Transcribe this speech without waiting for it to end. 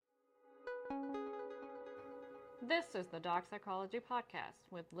This is the Dog Psychology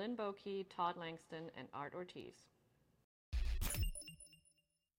Podcast with Lynn Bokey, Todd Langston, and Art Ortiz.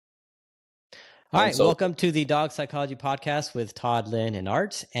 All right, welcome to the Dog Psychology Podcast with Todd, Lynn, and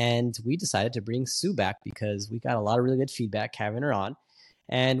Art. And we decided to bring Sue back because we got a lot of really good feedback having her on.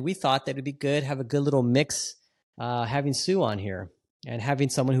 And we thought that it'd be good, have a good little mix having Sue on here and having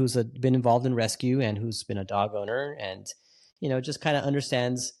someone who's been involved in rescue and who's been a dog owner and, you know, just kind of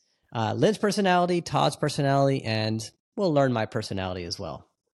understands Lynn's personality, Todd's personality, and we'll learn my personality as well.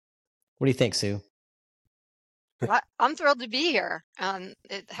 What do you think, Sue? I'm thrilled to be here.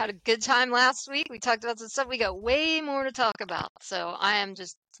 It had a good time last week. We talked about some stuff. We got way more to talk about. So I am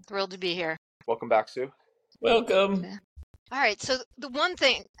just thrilled to be here. Welcome back, Sue. Welcome. Yeah. All right. So the one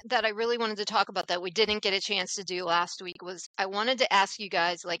thing that I really wanted to talk about that we didn't get a chance to do last week was I wanted to ask you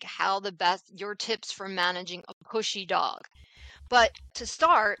guys like your tips for managing a pushy dog. But to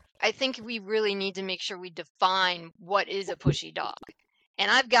start, I think we really need to make sure we define what is a pushy dog. And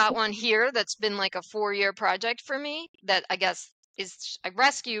I've got one here that's been like a 4-year project for me that I guess is I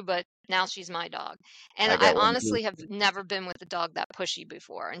rescue, but now she's my dog. And I honestly have never been with a dog that pushy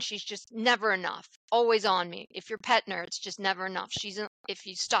before. And she's just never enough, always on me. If you're petting her, it's just never enough. If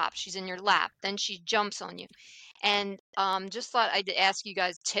you stop, she's in your lap, then she jumps on you. And just thought I'd ask you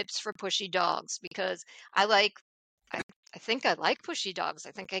guys tips for pushy dogs because I think I like pushy dogs.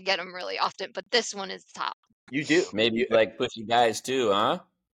 I think I get them really often, but this one is top. You do. Maybe you like pushy guys too, huh?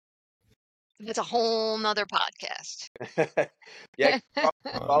 It's a whole nother podcast. Yeah,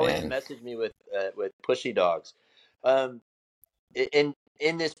 always message me with pushy dogs. In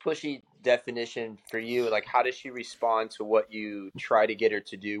this pushy definition for you, like how does she respond to what you try to get her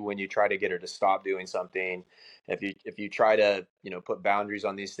to do when you try to get her to stop doing something? If you try to, put boundaries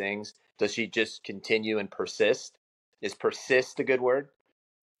on these things, does she just continue and persist? Is persist a good word?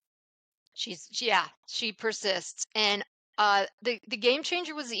 She persists. And the game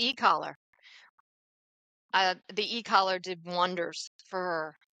changer was the e-collar. The e-collar did wonders for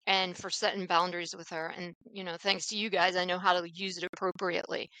her and for setting boundaries with her. And, thanks to you guys, I know how to use it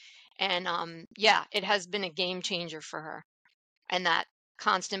appropriately. And it has been a game changer for her and that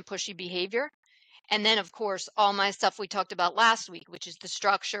constant pushy behavior. And then, of course, all my stuff we talked about last week, which is the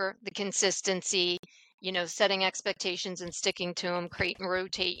structure, the consistency, setting expectations and sticking to them, create and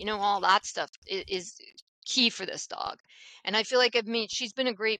rotate, all that stuff is key for this dog. And I feel like she's been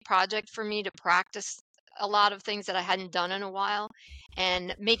a great project for me to practice a lot of things that I hadn't done in a while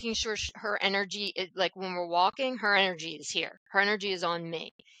and making sure her energy, like when we're walking, her energy is here. Her energy is on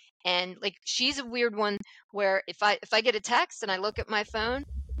me. And like, she's a weird one where if I get a text and I look at my phone,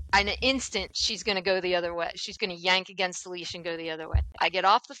 in an instant, she's going to go the other way. She's going to yank against the leash and go the other way. I get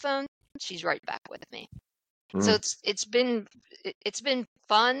off the phone, she's right back with me. So it's been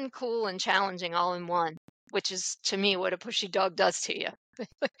fun, cool, and challenging all in one, which is to me what a pushy dog does to you.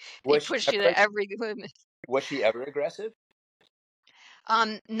 They push you to every limit. Was she ever aggressive?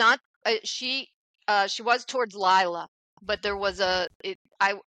 Not she was towards Lila, but there was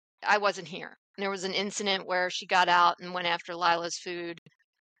I wasn't here. There was an incident where she got out and went after Lila's food.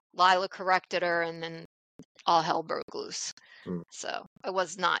 Lila corrected her, and then all hell broke loose. So I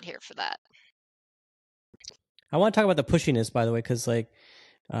was not here for that. I want to talk about the pushiness, by the way, because to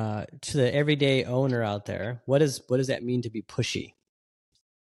the everyday owner out there, what does that mean to be pushy?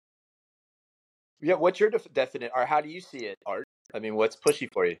 Yeah, what's your definition, or how do you see it, Art? I mean, what's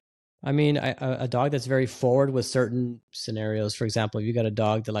pushy for you? I mean, a dog that's very forward with certain scenarios. For example, if you got a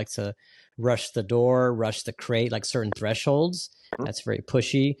dog that likes to rush the door, rush the crate, like certain thresholds, that's very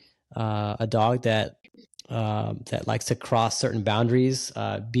pushy. A dog that likes to cross certain boundaries,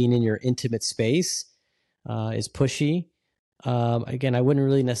 being in your intimate space, is pushy. Again, I wouldn't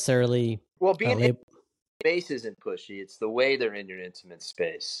really necessarily. Well, being in space isn't pushy. It's the way they're in your intimate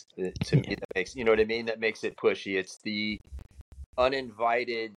space. To me, that makes what I mean. That makes it pushy. It's the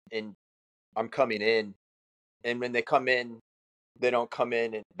uninvited, and I'm coming in, and when they come in, they don't come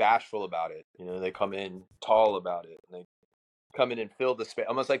in and bashful about it. They come in tall about it, and they come in and fill the space,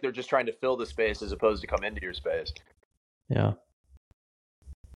 almost like they're just trying to fill the space as opposed to come into your space. Yeah.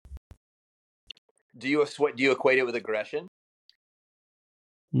 Do you equate it with aggression?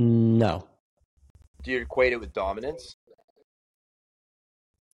 No. Do you equate it with dominance?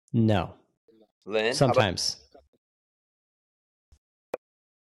 No. Lynn? Sometimes.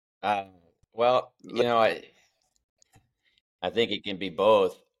 Well, I think it can be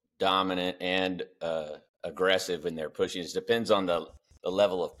both dominant and aggressive when they're pushing. It depends on the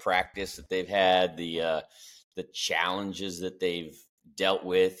level of practice that they've had, the challenges that they've dealt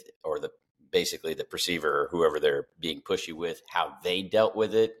with, or the basically the perceiver or whoever they're being pushy with, how they dealt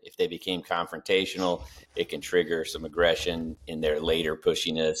with it. If they became confrontational, it can trigger some aggression in their later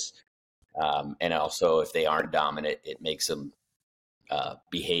pushiness. And also, if they aren't dominant, it makes them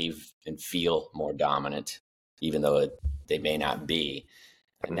behave and feel more dominant, even though they may not be.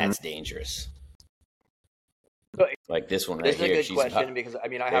 And that's dangerous. So, Like this one this right is a here. good She's question because I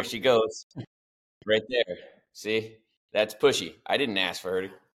mean, there she goes. Right there. See? That's pushy. I didn't ask for her to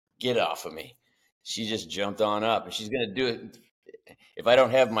get off of me. She just jumped on up, and she's going to do it. If I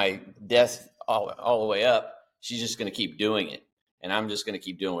don't have my desk all the way up, she's just going to keep doing it. And I'm just going to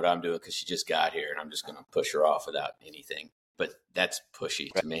keep doing what I'm doing because she just got here, and I'm just going to push her off without anything. But that's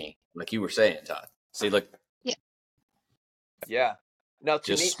pushy to me. Like you were saying, Todd. See, look. Yeah. Now, to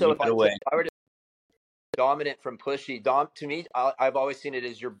Just me, so sweep it away. if I were to dominant from pushy, to me, I've always seen it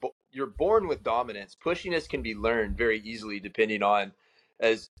as you're born with dominance. Pushiness can be learned very easily depending on,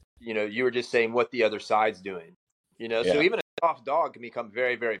 as you know, you were just saying what the other side's doing. You know, so Yeah. even a soft dog can become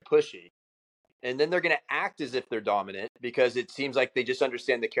very, very pushy. And then they're going to act as if they're dominant because it seems like they just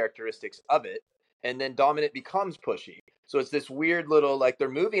understand the characteristics of it. And then dominant becomes pushy. So it's this weird little, like they're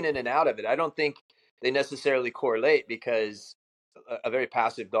moving in and out of it. I don't think they necessarily correlate because a very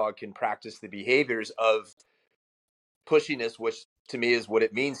passive dog can practice the behaviors of pushiness, which to me is what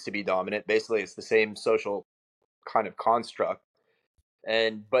it means to be dominant. Basically, it's the same social kind of construct.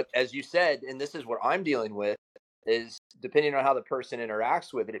 But as you said, and this is what I'm dealing with, is depending on how the person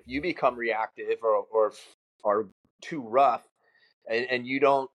interacts with it, if you become reactive or are too rough and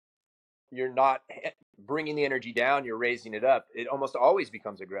you're not bringing the energy down, you're raising it up, it almost always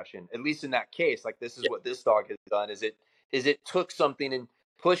becomes aggression. At least in that case, like this is what this dog has done, is it took something and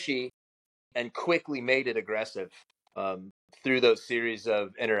pushy and quickly made it aggressive through those series of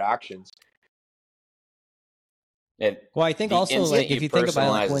interactions. And Well, I think also like if you think about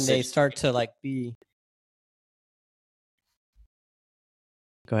it, like when they start to like be.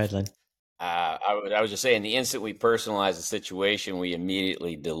 Go ahead, Lynn. I was just saying, the instant we personalize the situation, we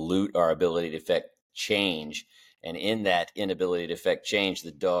immediately dilute our ability to affect change. And in that inability to affect change,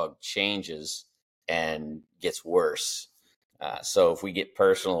 the dog changes and gets worse. So if we get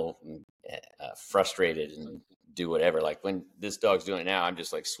personal, frustrated, and do whatever, like when this dog's doing it now, I'm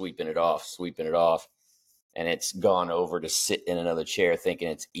just like sweeping it off. And it's gone over to sit in another chair thinking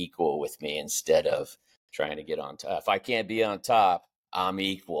it's equal with me instead of trying to get on top. If I can't be on top, I'm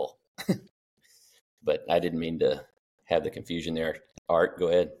equal. But I didn't mean to have the confusion there. Art, go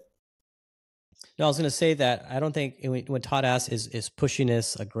ahead. No, I was going to say that I don't think when Todd asks, is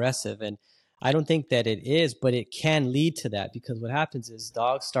pushiness aggressive? And I don't think that it is, but it can lead to that because what happens is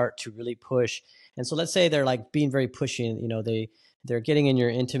dogs start to really push. And so let's say they're like being very pushy and, you know, they're getting in your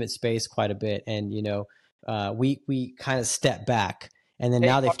intimate space quite a bit. And, you know, we kind of step back and then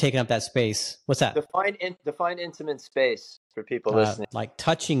now they've taken up that space. What's that? Define intimate space for people listening. Like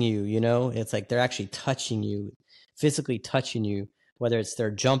touching you, you know, it's like they're actually touching you, physically touching you, whether it's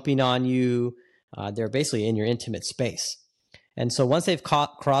they're jumping on you, they're basically in your intimate space. And so once they've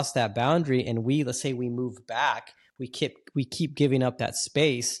crossed that boundary and let's say we move back, we keep giving up that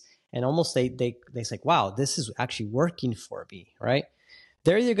space and almost they say, wow, this is actually working for me, right?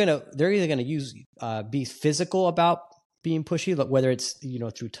 They're either gonna use be physical about being pushy, whether it's, you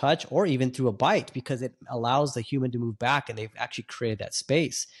know, through touch or even through a bite, because it allows the human to move back and they've actually created that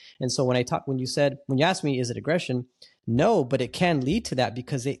space. And so when you asked me, is it aggression? No, but it can lead to that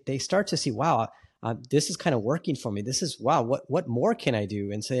because they start to see, wow, this is kind of working for me. This is, wow, what more can I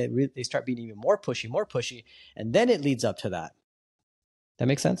do? And so they start being even more pushy, and then it leads up to that. That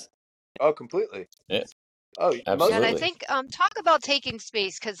makes sense? Oh, completely. Yeah. Oh, absolutely. And I think talk about taking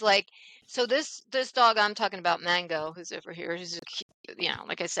space, because like, so this dog I'm talking about, Mango, who's over here, who's, you know,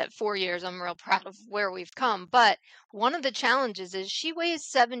 like I said, 4 years. I'm real proud of where we've come. But one of the challenges is she weighs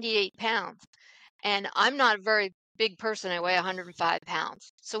 78 pounds, and I'm not a very big person. I weigh 105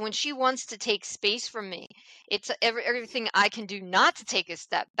 pounds. So when she wants to take space from me, it's everything I can do not to take a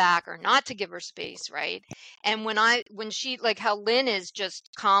step back or not to give her space, right? And when she, like how Lynn is just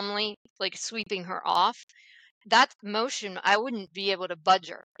calmly like sweeping her off, that motion, I wouldn't be able to budge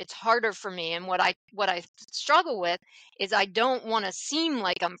her. It's harder for me. And what I struggle with is I don't want to seem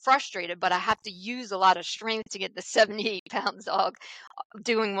like I'm frustrated, but I have to use a lot of strength to get the 78-pound dog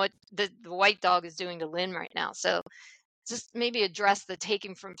doing what the white dog is doing to Lynn right now. So just maybe address the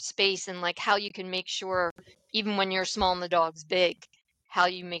taking from space and like how you can make sure, even when you're small and the dog's big, how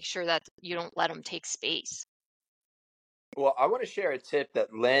you make sure that you don't let them take space. Well, I want to share a tip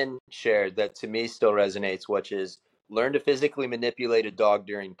that Len shared that to me still resonates, which is learn to physically manipulate a dog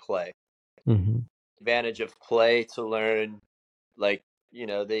during play. Mm-hmm. Advantage of play to learn, like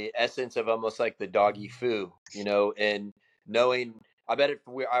the essence of almost like the doggy foo, and knowing. I bet if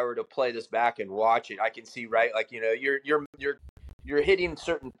I were to play this back and watch it, I can see, right, like, you're hitting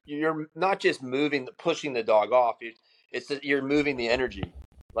certain. You're not just pushing the dog off. It's that you're moving the energy,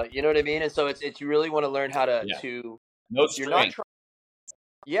 like, you know what I mean. And so it's you really want to learn how to Yeah. to. No You're not strength. trying.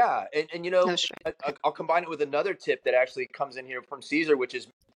 Yeah, and No strength. I'll combine it with another tip that actually comes in here from Caesar, which is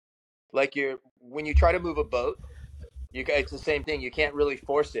like when you try to move a boat. It's the same thing. You can't really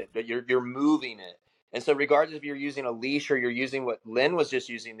force it, but you're moving it. And so, regardless if you're using a leash or you're using what Lynn was just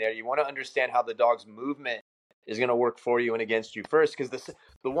using there, you want to understand how the dog's movement is going to work for you and against you first. Because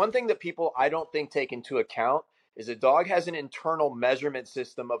the one thing that people I don't think take into account is a dog has an internal measurement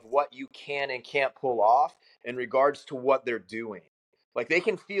system of what you can and can't pull off in regards to what they're doing. Like, they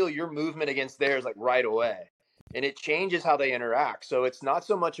can feel your movement against theirs like right away, and it changes how they interact. So it's not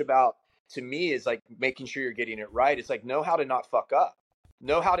so much about, to me, is like making sure you're getting it right. It's like, know how to not fuck up,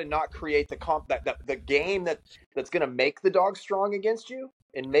 know how to not create the game that's going to make the dog strong against you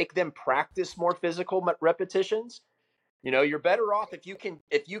and make them practice more physical repetitions. You're better off if you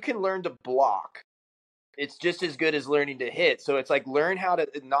can learn to block. It's just as good as learning to hit. So it's like, learn how to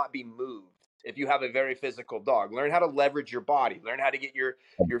not be moved. If you have a very physical dog, learn how to leverage your body, learn how to get your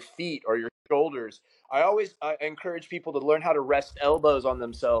feet or your shoulders. I always encourage people to learn how to rest elbows on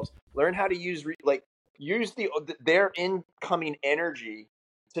themselves, learn how to use their incoming energy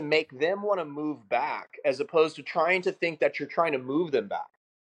to make them want to move back, as opposed to trying to think that you're trying to move them back.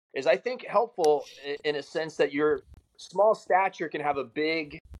 Is, I think, helpful in a sense that your small stature can have a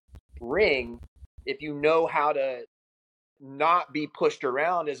big ring if you know how to not be pushed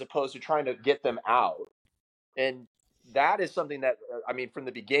around, as opposed to trying to get them out. And that is something that, I mean, from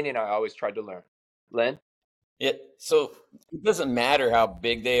the beginning, I always tried to learn. Len? So it doesn't matter how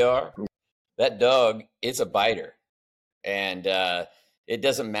big they are. That dog, it's a biter. And it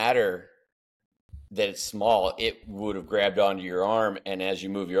doesn't matter that it's small. It would have grabbed onto your arm, and as you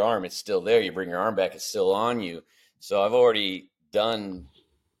move your arm, it's still there. You bring your arm back, it's still on you. So I've already done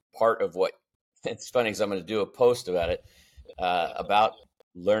part of what. It's funny because I'm going to do a post about it, about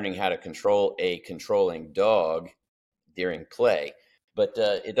learning how to control a controlling dog during play. But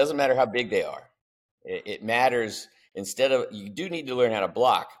it doesn't matter how big they are. It matters, you do need to learn how to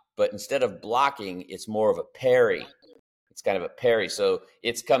block, but instead of blocking, it's more of a parry. It's kind of a parry. So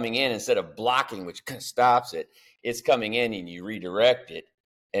it's coming in instead of blocking, which kind of stops it. It's coming in and you redirect it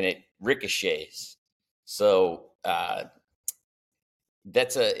and it ricochets. So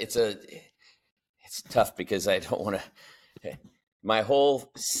it's tough because I don't want to.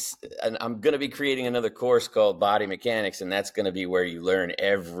 And I'm going to be creating another course called Body Mechanics, and that's going to be where you learn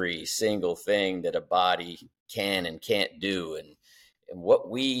every single thing that a body can and can't do. And what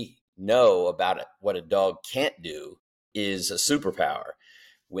we know about what a dog can't do is a superpower.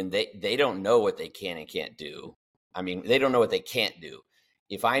 When they don't know what they can and can't do. I mean, they don't know what they can't do.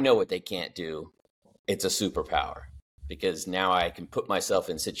 If I know what they can't do, it's a superpower, because now I can put myself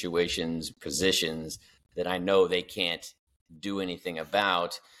in positions that I know they can't do anything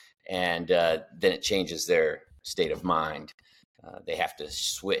about, and then it changes their state of mind. They have to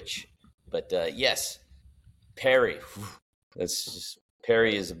switch. But yes, parry.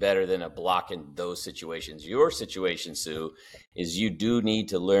 Parry is better than a block in those situations. Your situation, Sue, is you do need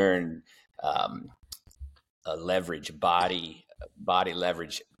to learn a leverage, body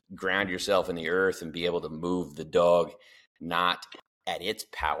leverage, ground yourself in the earth and be able to move the dog not at its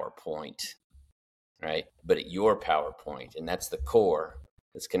power point, right? But at your power point. And that's the core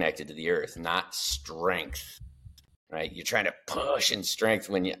that's connected to the earth, not strength, right? You're trying to push in strength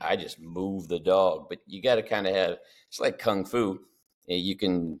when I just move the dog. But you got to kind of have, it's like Kung Fu. You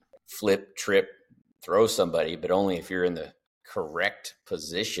can flip, trip, throw somebody, but only if you're in the correct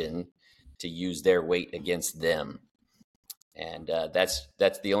position to use their weight against them. And that's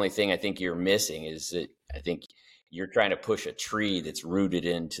the only thing I think you're missing, is that I think you're trying to push a tree that's rooted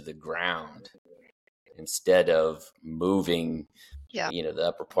into the ground instead of moving, the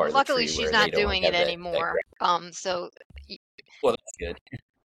upper part of the tree. Luckily, she's where not they don't doing have it that anymore. So well, that's good.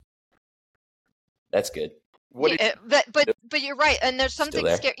 That's good. But you're right, and there's Still something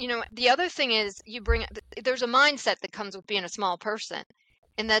there? scary. The other thing is, there's a mindset that comes with being a small person,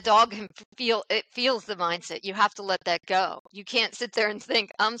 and that dog can feels the mindset. You have to let that go. You can't sit there and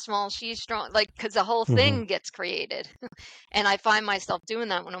think, I'm small, she's strong, because the whole thing gets created. And I find myself doing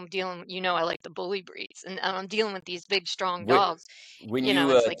that when I'm dealing. I like the bully breeds, and I'm dealing with these big, strong dogs. When you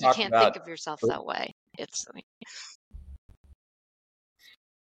It's like you talk can't about, think of yourself that way. It's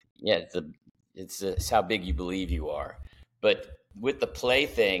yeah, it's how big you believe you are. But with the play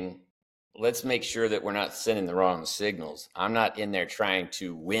thing, let's make sure that we're not sending the wrong signals. I'm not in there trying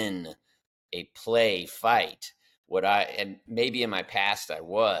to win a play fight. And maybe in my past I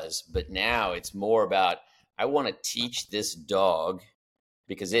was, but now it's more about, I want to teach this dog,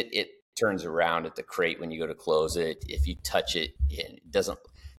 because it turns around at the crate when you go to close it. If you touch it, it doesn't.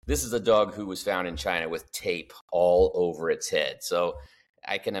 This is a dog who was found in China with tape all over its head. So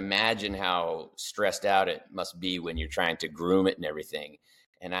I can imagine how stressed out it must be when you're trying to groom it and everything.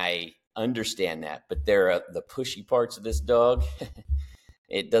 And I understand that, but there are the pushy parts of this dog.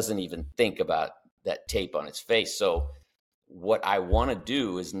 It doesn't even think about that tape on its face. So what I want to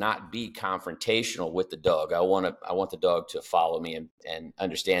do is not be confrontational with the dog. I want the dog to follow me and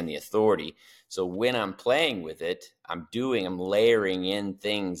understand the authority. So when I'm playing with it, I'm layering in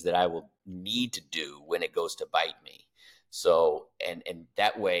things that I will need to do when it goes to bite me. So, and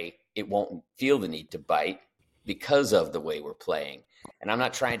that way it won't feel the need to bite because of the way we're playing. And I'm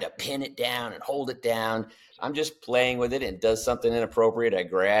not trying to pin it down and hold it down. I'm just playing with it, and it does something inappropriate. I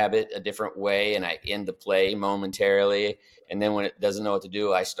grab it a different way and I end the play momentarily. And then when it doesn't know what to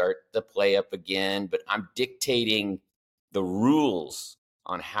do, I start the play up again. But I'm dictating the rules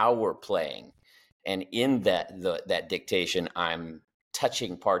on how we're playing. And in that dictation, I'm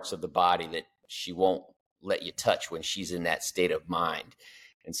touching parts of the body that she won't let you touch when she's in that state of mind.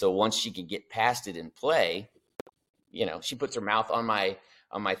 And so once she can get past it in play, she puts her mouth on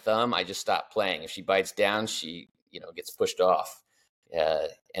my thumb, I just stop playing. If she bites down, she gets pushed off,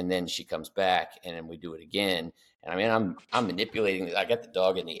 and then she comes back, and then we do it again. And I mean, I'm manipulating. I got the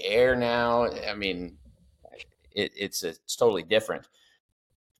dog in the air now. I mean, it's totally different.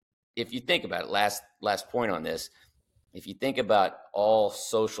 If you think about it, last point on this, if you think about all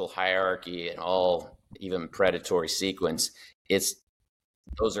social hierarchy and all even predatory sequence,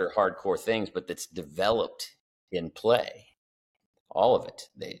 those are hardcore things, but that's developed in play. All of it.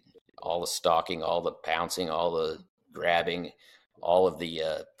 All the stalking, all the pouncing, all the grabbing, all of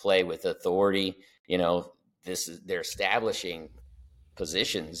the play with authority. They're establishing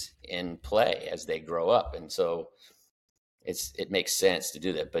positions in play as they grow up, and so it makes sense to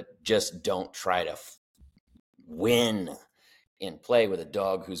do that. But just don't try to win in play with a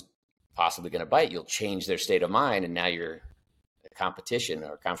dog who's possibly going to bite. You'll change their state of mind, and now you're a competition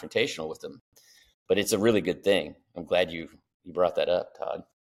or confrontational with them. But it's a really good thing. I'm glad you brought that up, Todd.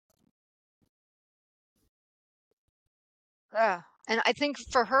 Yeah. And I think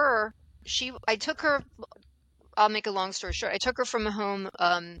for her, I took her, I'll make a long story short. I took her from a home,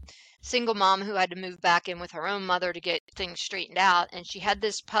 single mom who had to move back in with her own mother to get things straightened out. And she had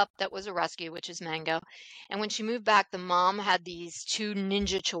this pup that was a rescue, which is Mango. And when she moved back, the mom had these two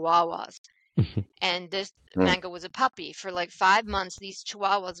ninja chihuahuas. And this Mango was a puppy. For like 5 months, these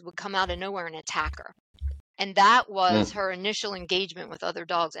chihuahuas would come out of nowhere and attack her. And that was her initial engagement with other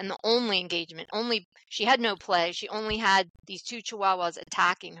dogs, and the only engagement. She had no play. She only had these two chihuahuas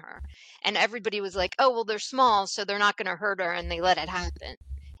attacking her. And everybody was like, oh, well, they're small, so they're not going to hurt her, and they let it happen.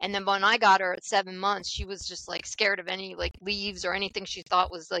 And then when I got her at 7 months, she was just like scared of any like leaves or anything she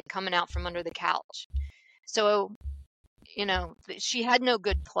thought was like coming out from under the couch. So, she had no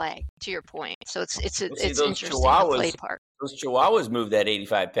good play, to your point. So it's interesting, the play part. Those chihuahuas move that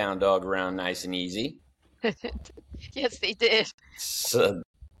 85-pound dog around nice and easy. Yes, they did. So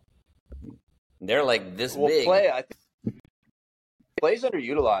they're like this big. I think play's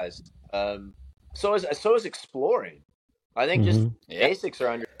underutilized. So is exploring. I think just basics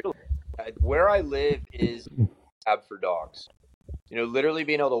are underutilized. Where I live is for dogs. Literally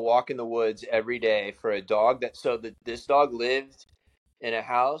being able to walk in the woods every day for a dog this dog lived in a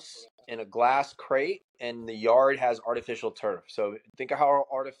house in a glass crate, and the yard has artificial turf. So think of how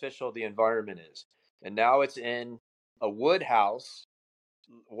artificial the environment is. And now it's in a wood house,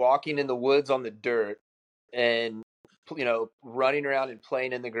 walking in the woods on the dirt, and running around and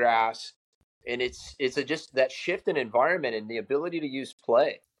playing in the grass. And it's just that shift in environment and the ability to use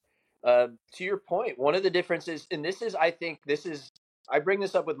play. To your point, one of the differences, and I bring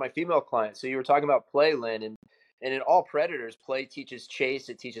this up with my female clients. So you were talking about play, Lynn, and in all predators, play teaches chase,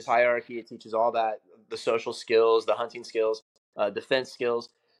 it teaches hierarchy, it teaches all that, the social skills, the hunting skills, defense skills.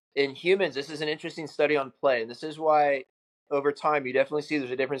 In humans, this is an interesting study on play, and this is why over time you definitely see there's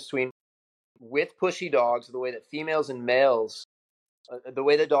a difference between with pushy dogs, the way that females and males, the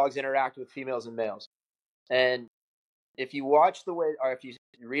way that dogs interact with females and males. And if you watch the way, or if you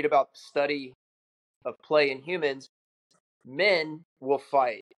read about the study of play in humans, men will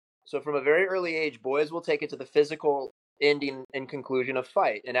fight. So from a very early age, boys will take it to the physical ending and conclusion of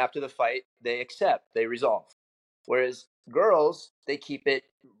fight. And after the fight, they accept, they resolve. Whereas girls, they keep it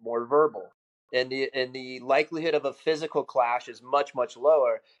more verbal. and the likelihood of a physical clash is much, much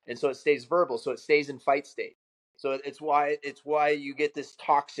lower, and so it stays verbal, so it stays in fight state. So it's why you get this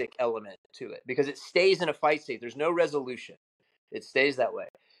toxic element to it, because it stays in a fight state. There's no resolution. It stays that way.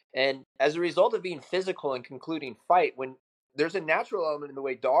 And as a result of being physical and concluding fight, when there's a natural element in the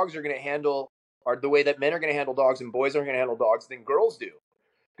way dogs are going to handle, or the way that men are going to handle dogs and boys are going to handle dogs than girls do,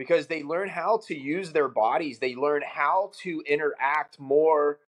 because they learn how to use their bodies. They learn how to interact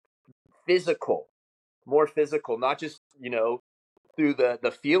physical, more physical, not just, through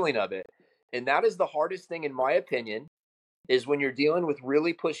the feeling of it. And that is the hardest thing, in my opinion, is when you're dealing with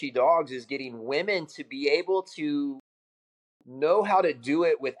really pushy dogs, is getting women to be able to know how to do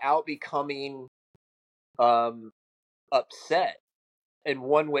it without becoming upset in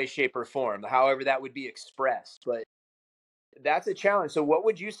one way, shape, or form, however that would be expressed. But that's a challenge. So what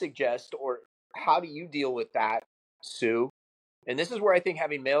would you suggest, or how do you deal with that, Sue? And this is where I think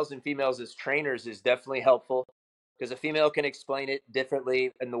having males and females as trainers is definitely helpful, because a female can explain it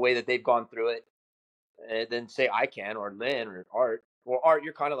differently in the way that they've gone through it than, say, I can, or Lynn, or Art. Well, Art,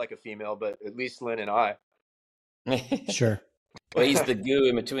 you're kind of like a female, but at least Lynn and I. Sure. Well, he's the goo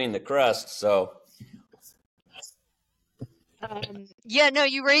in between the crust, so. Yeah, no,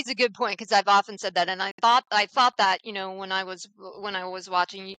 you raise a good point, because I've often said that, and I thought that, when I was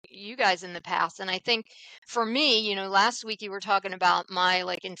watching you guys in the past, and I think for me, last week you were talking about my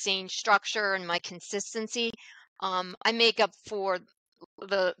like insane structure and my consistency. I make up for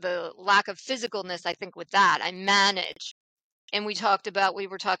the lack of physicalness, I think, with that. I manage. And we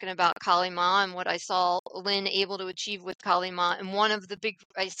were talking about Kalima and what I saw Lynn able to achieve with Kalima. And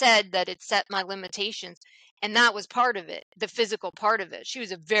I said that it set my limitations. And that was part of it, the physical part of it. She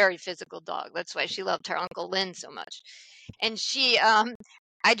was a very physical dog. That's why she loved her Uncle Lynn so much. And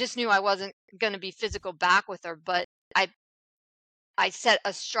I just knew I wasn't going to be physical back with her, but I set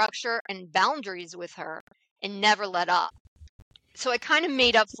a structure and boundaries with her and never let up. So I kind of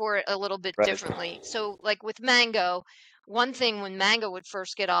made up for it a little bit Right. differently. So like with Mango, one thing, when Mango would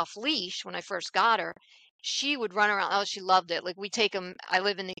first get off leash, when I first got her, she would run around. Oh, she loved it. Like we take them, I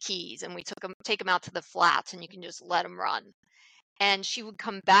live in the Keys, and we take them out to the flats, and you can just let them run. And she would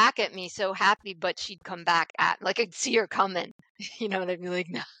come back at me so happy, but she'd come back like I'd see her coming, and I'd be like,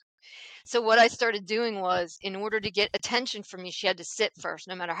 no. So what I started doing was, in order to get attention from me, she had to sit first,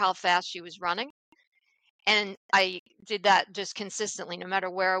 no matter how fast she was running. And I did that just consistently. No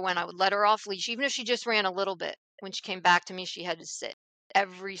matter where I went, I would let her off leash, even if she just ran a little bit. When she came back to me, she had to sit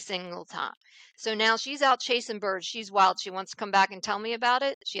every single time. So now she's out chasing birds. She's wild. She wants to come back and tell me about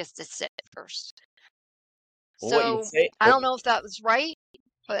it. She has to sit first. Well, what you So say, I don't know if that was right,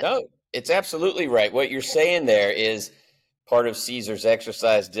 but no, it's absolutely right. What you're saying there is part of Caesar's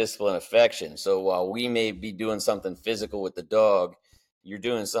exercise, discipline, affection. So while we may be doing something physical with the dog, you're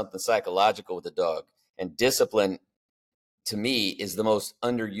doing something psychological with the dog. And discipline, to me, is the most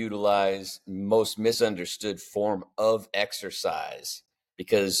underutilized, most misunderstood form of exercise,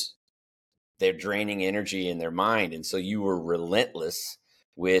 because they're draining energy in their mind. And so you were relentless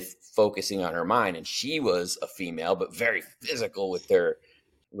with focusing on her mind. And she was a female, but very physical with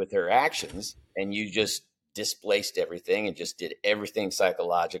her actions. And you just displaced everything and just did everything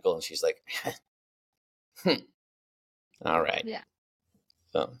psychological. And she's like, all right. yeah.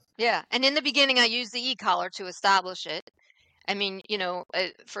 So Yeah. And in the beginning, I used the e-collar to establish it. I mean,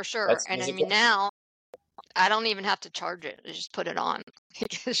 for sure. that's And I physical. mean, now I don't even have to charge it. I just put it on,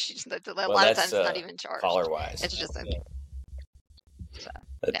 because a Well, lot of that's times it's not even charged. collar wise. It's just so,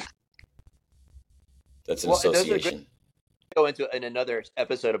 yeah. That's an Well, and those are good. association. Go into in another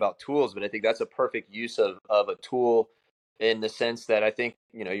episode about tools, but I think that's a perfect use of a tool, in the sense that I think,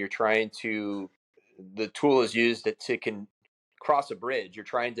 you're trying to, the tool is used to can cross a bridge. You're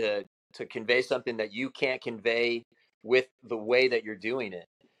trying to convey something that you can't convey with the way that you're doing it.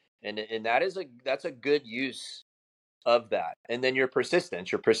 And that's a good use of that. And then your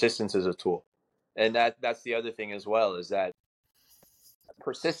persistence is a tool. And that's the other thing as well, is that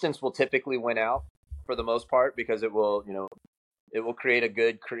persistence will typically win out for the most part, because it will create a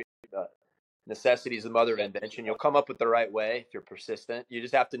good necessity is the mother of invention. You'll come up with the right way if you're persistent. You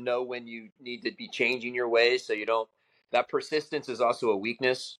just have to know when you need to be changing your ways, so you don't. That persistence is also a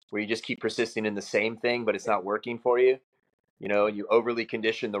weakness, where you just keep persisting in the same thing, but it's not working for you. You overly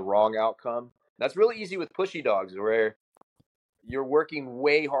condition the wrong outcome. That's really easy with pushy dogs, where you're working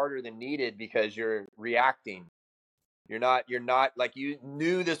way harder than needed because you're reacting. You're not like, you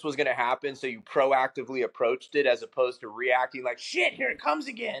knew this was going to happen, so you proactively approached it, as opposed to reacting like, shit, here it comes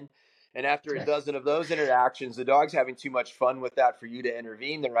again. And after a dozen of those interactions, the dog's having too much fun with that for you to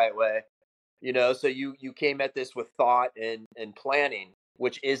intervene the right way. So you came at this with thought and planning,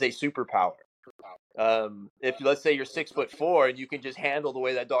 which is a superpower. If let's say you're 6'4" and you can just handle the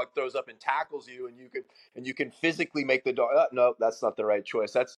way that dog throws up and tackles you, and you can physically make the dog. No, that's not the right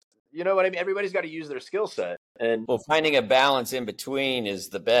choice. That's, you know what I mean. Everybody's got to use their skill set, and Well, finding a balance in between is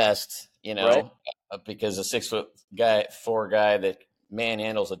the best, right. because a 6'4" guy that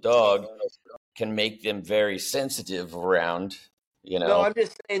manhandles a dog can make them very sensitive around, No, I'm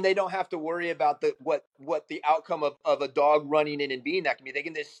just saying they don't have to worry about what the outcome of a dog running in and being that can be. They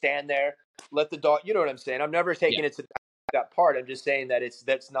can just stand there, let the dog. You know what I'm saying? I'm never taking it to that part. I'm just saying that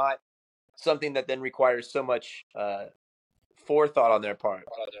that's not something that then requires so much forethought on their part.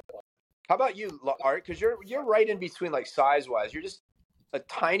 How about you, Art? Because you're right in between, like size wise. You're just a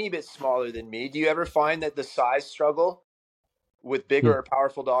tiny bit smaller than me. Do you ever find that the size struggle with bigger or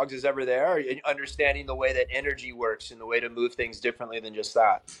powerful dogs is ever there? Or understanding the way that energy works and the way to move things differently than just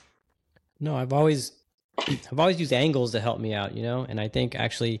that? No, I've always used angles to help me out, and I think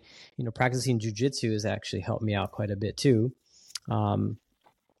actually, practicing jujitsu has actually helped me out quite a bit too.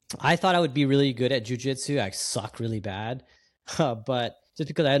 I thought I would be really good at jujitsu. I suck really bad, but just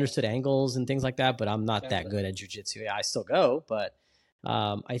because I understood angles and things like that, but I'm not that good at jujitsu. Yeah, I still go, but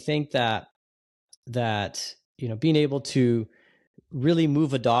I think that being able to really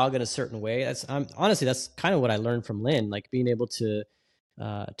move a dog in a certain way. Honestly, that's kind of what I learned from Lynn, like being able to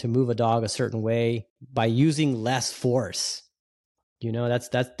move a dog a certain way by using less force.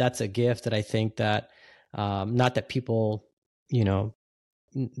 That's a gift that I think that, not that people,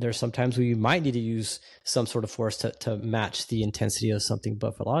 there's sometimes where you might need to use some sort of force to match the intensity of something,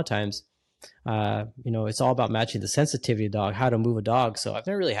 but for a lot of times, it's all about matching the sensitivity of the dog, how to move a dog. So I've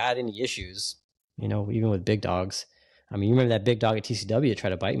never really had any issues, even with big dogs. I mean, you remember that big dog at TCW tried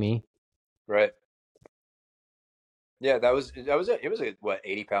to bite me. Right. Yeah, that was it. It was a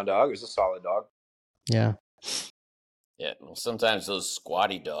 80-pound dog. It was a solid dog. Yeah. Yeah. Well, sometimes those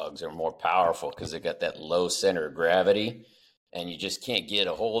squatty dogs are more powerful because they got that low center of gravity, and you just can't get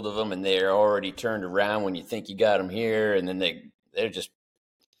a hold of them, and they're already turned around when you think you got them here, and then they're just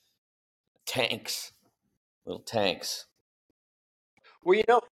tanks, little tanks.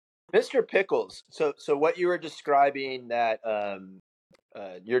 Well, Mr. Pickles. So what you were describing that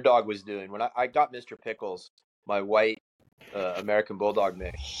your dog was doing when I got Mr. Pickles, my white American Bulldog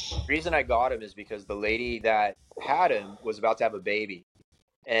mix. The reason I got him is because the lady that had him was about to have a baby,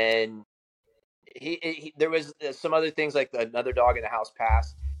 and there was some other things like another dog in the house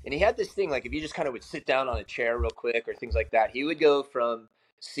passed, and he had this thing like if you just kind of would sit down on a chair real quick or things like that, he would go from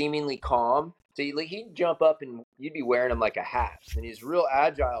seemingly calm to he'd jump up and you'd be wearing him like a hat, and he's real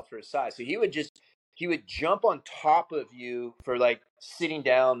agile for his size. So he would jump on top of you for like sitting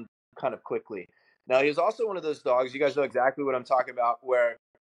down kind of quickly. Now he was also one of those dogs, you guys know exactly what I'm talking about, where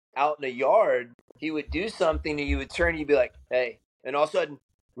out in the yard he would do something and you would turn and you'd be like, hey, and all of a sudden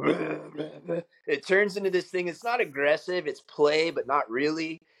it turns into this thing. It's not aggressive, it's play, but not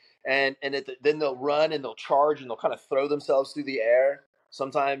really. Then they'll run and they'll charge and they'll kind of throw themselves through the air,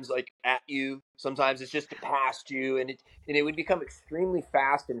 sometimes like at you, sometimes it's just past you, and it would become extremely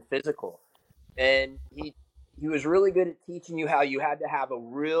fast and physical. And he was really good at teaching you how you had to have a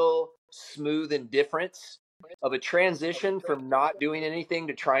real smooth indifference of a transition from not doing anything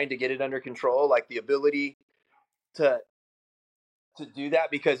to trying to get it under control, like the ability to do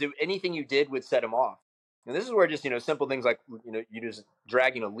that, because anything you did would set him off. And this is where just simple things like you just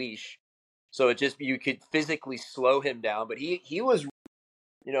dragging a leash, so it just you could physically slow him down. But he was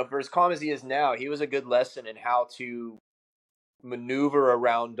for as calm as he is now, he was a good lesson in how to maneuver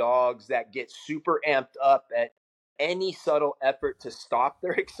around dogs that get super amped up at any subtle effort to stop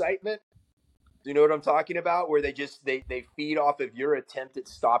their excitement. Do you know what I'm talking about? Where they feed off of your attempt at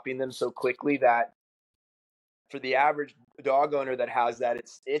stopping them so quickly that for the average dog owner that has that,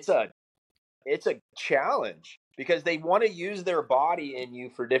 it's a challenge, because they want to use their body in you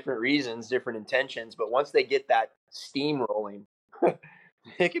for different reasons, different intentions. But once they get that steam rolling,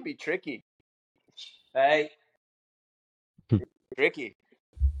 it can be tricky. Hey, tricky.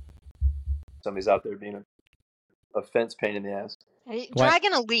 Somebody's out there being a fence pain in the ass.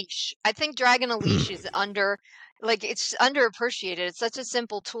 Dragging a leash. I think dragging a leash is it's underappreciated. It's such a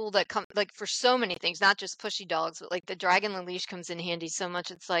simple tool that comes like for so many things, not just pushy dogs, but like the dragging the leash comes in handy so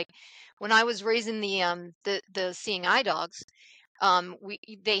much. It's like when I was raising the seeing eye dogs,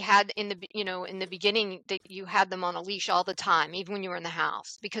 they had in the beginning that you had them on a leash all the time, even when you were in the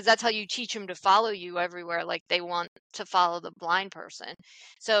house, because that's how you teach them to follow you everywhere, like they want to follow the blind person.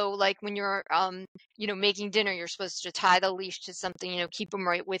 So like when you're making dinner, you're supposed to tie the leash to something, keep them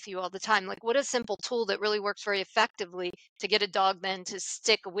right with you all the time. Like, what a simple tool that really works very effectively to get a dog then to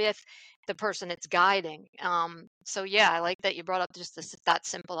stick with the person it's guiding. So yeah, I like that you brought up just that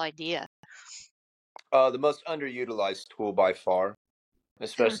simple idea. The most underutilized tool by far,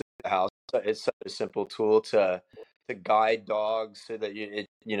 especially in the house. It's such a simple tool to guide dogs so that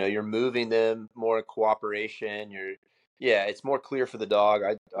you're moving them more in cooperation. It's more clear for the dog.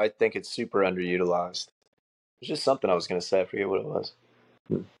 I think it's super underutilized. It's just something I was going to say. I forget what it was.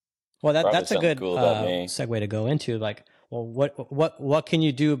 Well, Probably that's a something good cool about me. segue to go into. Like, well, what can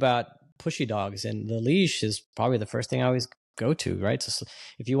you do about pushy dogs? And the leash is probably the first thing I always go to, right? So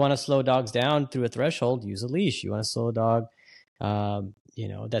if you want to slow dogs down through a threshold, use a leash. You want to slow a dog,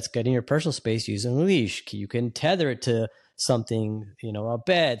 that's getting your personal space, using a leash. You can tether it to something, a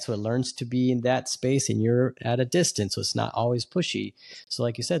bed, so it learns to be in that space and you're at a distance, so it's not always pushy. So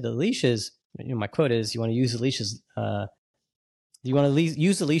like you said, the leash is, my quote is, you want to use the leashes. You want to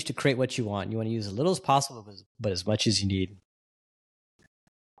use the leash to create what you want. You want to use as little as possible, but as much as you need.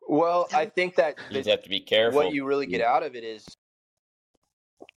 Well, I think that You have to be careful. What you really get out of it is.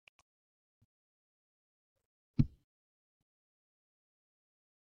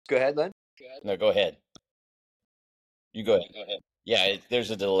 Go ahead, Len. No, go ahead. You go ahead. Yeah,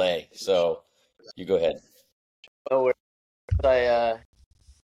 there's a delay, so you go ahead. Oh,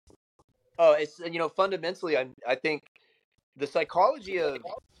 it's fundamentally, I think the psychology of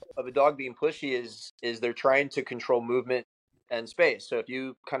a dog being pushy is they're trying to control movement and space. So if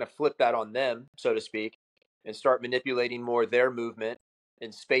you kind of flip that on them, so to speak, and start manipulating more their movement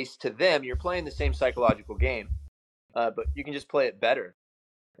and space to them, you're playing the same psychological game, but you can just play it better.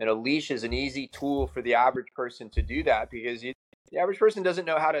 And a leash is an easy tool for the average person to do that because the average person doesn't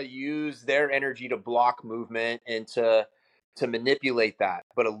know how to use their energy to block movement and to manipulate that.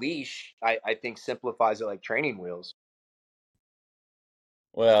 But a leash, I think, simplifies it like training wheels.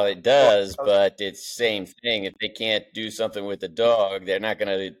 Well, it does, but it's the same thing. If they can't do something with the dog, they're not going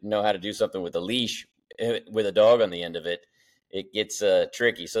to know how to do something with a leash with a dog on the end of it. It gets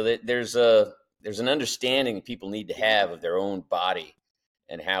tricky. So there's an understanding people need to have of their own body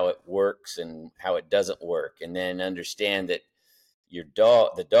and how it works and how it doesn't work, and then understand that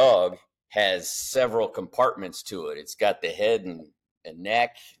the dog has several compartments to it. It's got the head and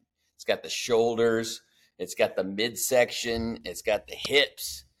neck. It's got the shoulders. It's got the midsection. It's got the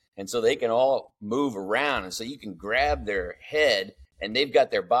hips. And so they can all move around. And so you can grab their head and they've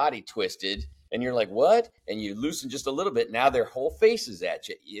got their body twisted. And you're like, what? And you loosen just a little bit. Now their whole face is at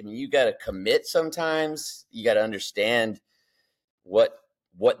you. I mean, you got to commit sometimes. You got to understand what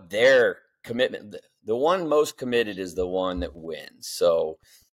their commitment. The one most committed is the one that wins. So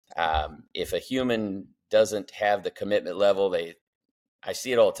if a human doesn't have the commitment level, I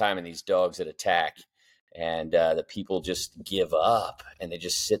see it all the time in these dogs that attack, and the people just give up and they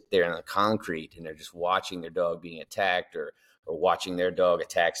just sit there in the concrete and they're just watching their dog being attacked or watching their dog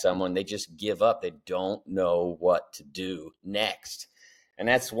attack someone. They just give up. They don't know what to do next. And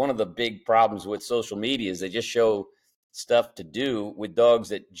that's one of the big problems with social media is they just show stuff to do with dogs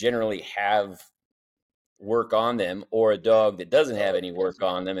that generally have work on them, or a dog that doesn't have any work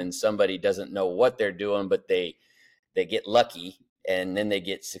on them and somebody doesn't know what they're doing, but they get lucky and then they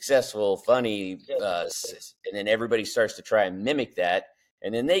get successful, funny, and then everybody starts to try and mimic that,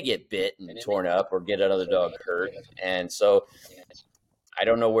 and then they get bit and torn up or get another dog hurt. And so I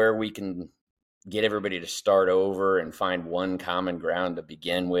don't know where we can get everybody to start over and find one common ground to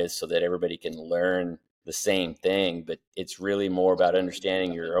begin with so that everybody can learn the same thing. But it's really more about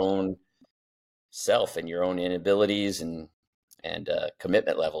understanding your own self and your own inabilities and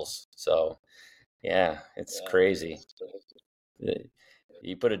commitment levels. So yeah, it's crazy.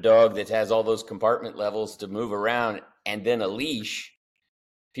 You put a dog that has all those compartment levels to move around and then a leash,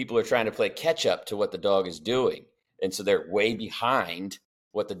 people are trying to play catch up to what the dog is doing. And so they're way behind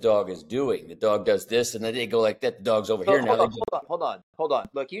what the dog is doing. The dog does this and then they go like that. The dog's over here now. Hold on.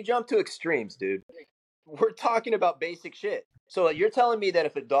 Look, you jump to extremes, dude. We're talking about basic shit. So you're telling me that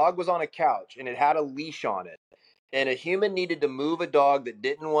if a dog was on a couch and it had a leash on it and a human needed to move a dog that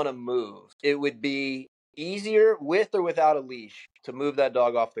didn't want to move, it would be easier with or without a leash to move that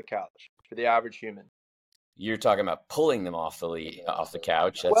dog off the couch for the average human? You're talking about pulling them off the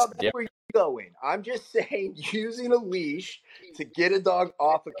couch. That's where you're going. I'm just saying using a leash to get a dog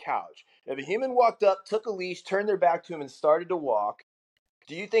off a couch. If a human walked up, took a leash, turned their back to him, and started to walk,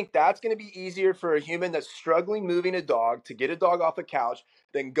 Do you think that's going to be easier for a human that's struggling moving a dog to get a dog off a couch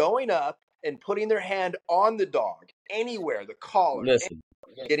than going up and putting their hand on the dog anywhere, the collar, Listen,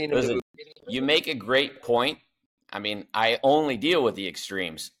 getting them to move? you make a great point. I mean, I only deal with the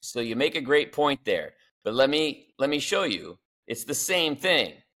extremes. So you make a great point there. But let me show you. It's the same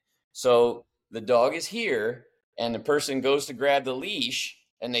thing. So the dog is here and the person goes to grab the leash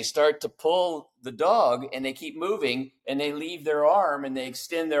and they start to pull the dog and they keep moving and they leave their arm and they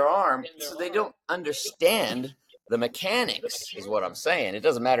extend their arm. So they don't understand the mechanics is what I'm saying. It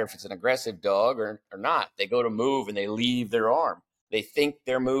doesn't matter if it's an aggressive dog or not. They go to move and they leave their arm. They think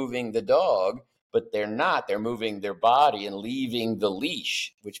they're moving the dog, but they're not. They're moving their body and leaving the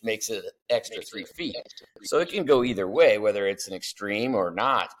leash, which makes it an extra 3 feet. So it can go either way, whether it's an extreme or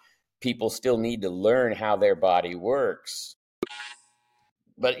not. People still need to learn how their body works.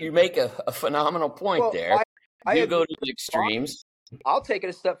 But you make a phenomenal point there. You go to the extremes. I'll take it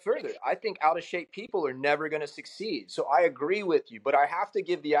a step further. I think out of shape people are never going to succeed. So I agree with you, but I have to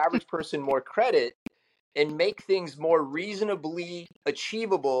give the average person more credit and make things more reasonably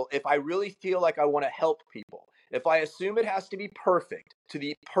achievable if I really feel like I want to help people. If I assume it has to be perfect to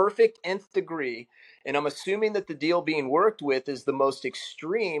the perfect nth degree, and I'm assuming that the deal being worked with is the most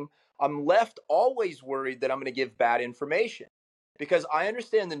extreme, I'm left always worried that I'm going to give bad information. Because I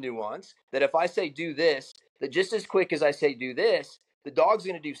understand the nuance that if I say do this, that just as quick as I say do this, the dog's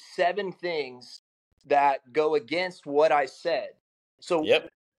going to do 7 things that go against what I said. So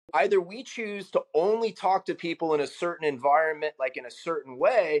either we choose to only talk to people in a certain environment, like in a certain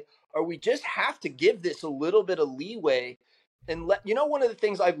way, or we just have to give this a little bit of leeway. And one of the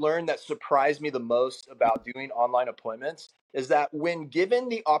things I've learned that surprised me the most about doing online appointments is that when given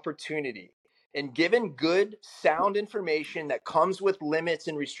the opportunity and given good, sound information that comes with limits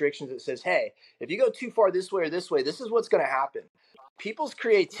and restrictions that says, hey, if you go too far this way or this way, this is what's going to happen. People's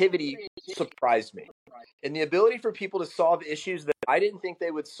creativity surprised me. And the ability for people to solve issues that I didn't think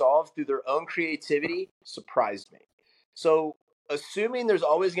they would solve through their own creativity surprised me. So assuming there's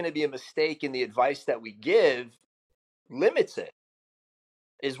always going to be a mistake in the advice that we give limits it,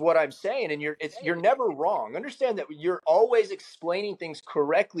 is what I'm saying. And you're never wrong. Understand that you're always explaining things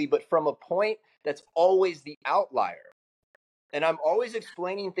correctly, but from a point that's always the outlier. And I'm always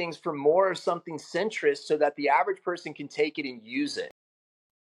explaining things from more of something centrist so that the average person can take it and use it.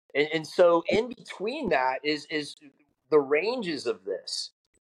 And so in between that is the ranges of this.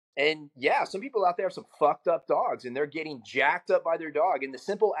 And yeah, some people out there have some fucked up dogs and they're getting jacked up by their dog. And the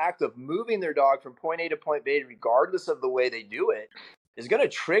simple act of moving their dog from point A to point B, regardless of the way they do it, is going to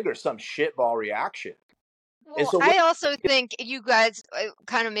trigger some shitball reaction. Well, I also think you guys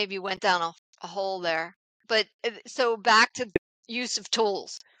kind of maybe went down a hole there. But so back to use of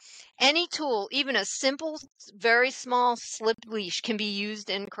tools. Any tool, even a simple, very small slip leash, can be used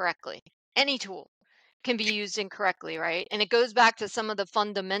incorrectly. Any tool can be used incorrectly, right? And it goes back to some of the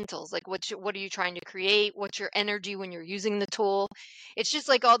fundamentals, like what are you trying to create? What's your energy when you're using the tool? It's just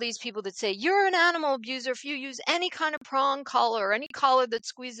like all these people that say, you're an animal abuser if you use any kind of prong collar or any collar that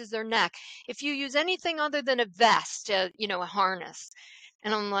squeezes their neck. If you use anything other than a vest, a harness.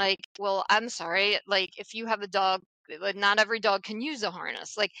 And I'm like, well, I'm sorry. Like, if you have a dog, like, not every dog can use a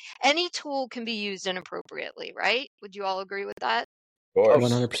harness. Like, any tool can be used inappropriately, right? Would you all agree with that? Of course.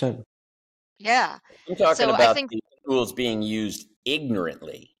 100%. Yeah. I'm talking about the tools being used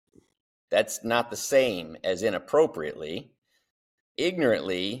ignorantly. That's not the same as inappropriately.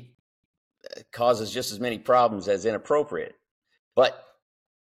 Ignorantly causes just as many problems as inappropriate. But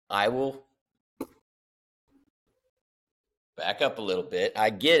I will back up a little bit.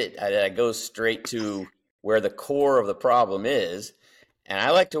 I get it. I go straight to where the core of the problem is. And I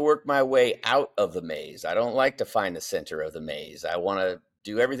like to work my way out of the maze. I don't like to find the center of the maze. I want to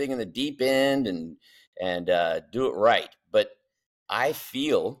do everything in the deep end and do it right. But I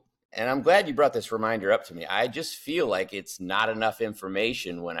feel, and I'm glad you brought this reminder up to me, I just feel like it's not enough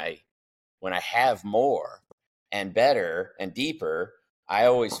information when I have more and better and deeper. I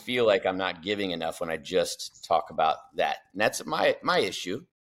always feel like I'm not giving enough when I just talk about that. And that's my issue.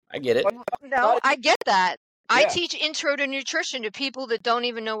 I get it. No, I get that. I teach intro to nutrition to people that don't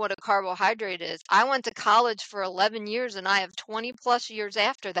even know what a carbohydrate is. I went to college for 11 years and I have 20 plus years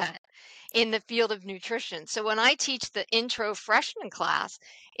after that in the field of nutrition. So when I teach the intro freshman class,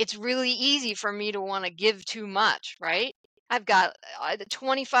 it's really easy for me to want to give too much, right? I've got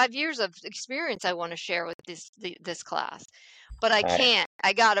 25 years of experience I want to share with this class, but I can't.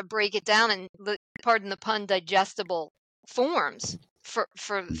 I got to break it down in, pardon the pun, digestible forms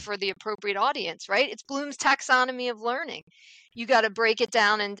for the appropriate audience, right? It's Bloom's taxonomy of learning. you got to break it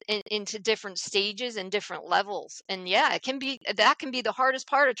down into different stages and different levels. And yeah, that can be the hardest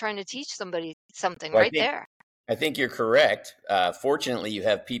part of trying to teach somebody something Well, right there. I think you're correct. Fortunately, you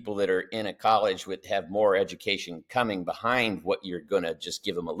have people that are in a college with have more education coming behind what you're going to just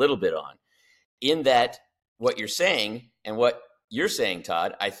give them a little bit on. In that, what you're saying and what you're saying,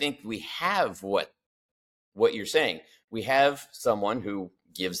 Todd, I think we have what you're saying. We have someone who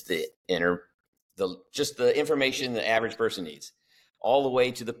gives just the information the average person needs, all the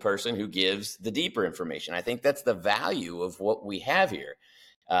way to the person who gives the deeper information. I think that's the value of what we have here.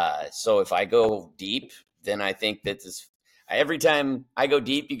 So if I go deep, then I think that every time I go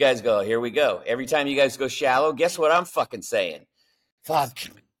deep, you guys go, here we go. Every time you guys go shallow, guess what I'm fucking saying? Fuck,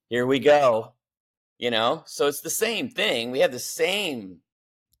 here we go. So it's the same thing. We have the same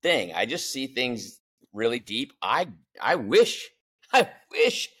thing. I just see things really deep. I wish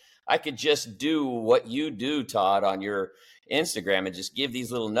I could just do what you do, Todd, on your Instagram and just give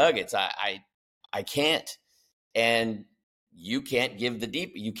these little nuggets. I can't. And you can't give the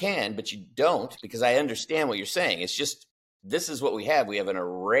deep. You can, but you don't, because I understand what you're saying. It's just, this is what we have. We have an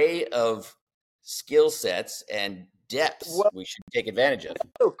array of skill sets and depths we should take advantage of.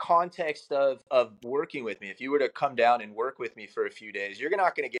 The context of working with me, if you were to come down and work with me for a few days, you're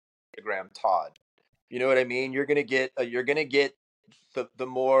not going to get Instagram Todd. You know what I mean? You're going to get the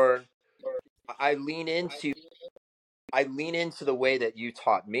more I lean into the way that you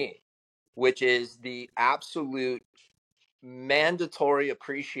taught me, which is the absolute mandatory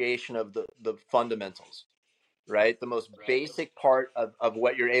appreciation of the fundamentals, right? The most basic part of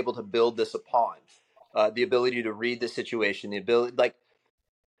what you're able to build this upon, the ability to read the situation, the ability, like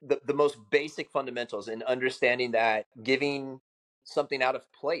the most basic fundamentals, and understanding that giving something out of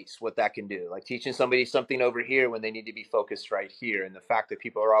place, what that can do, like teaching somebody something over here when they need to be focused right here, and the fact that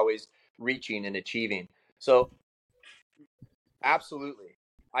people are always reaching and achieving. So absolutely.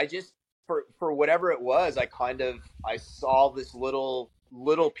 I just, for whatever it was, I saw this little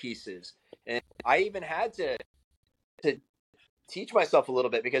pieces, and I even had to teach myself a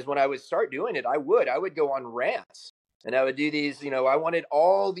little bit, because when I would start doing it, I would go on rants, and I would do these, I wanted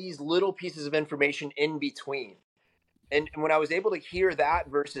all these little pieces of information in between. And when I was able to hear that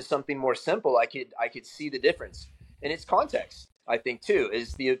versus something more simple, I could see the difference. And it's context, I think, too,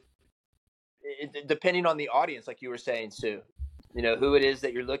 is depending on the audience, like you were saying, Sue, who it is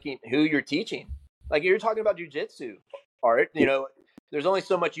that who you're teaching. Like you're talking about jujitsu, Art, there's only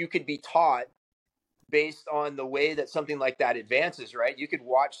so much you could be taught based on the way that something like that advances, right? You could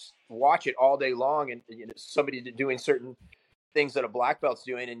watch it all day long, and somebody doing certain things that a black belt's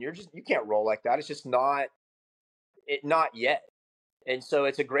doing, and you can't roll like that. It's just not yet. And so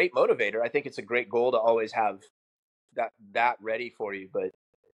it's a great motivator. I think it's a great goal to always have that ready for you. But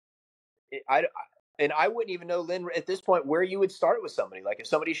I wouldn't even know, Lynn, at this point, where you would start with somebody. Like if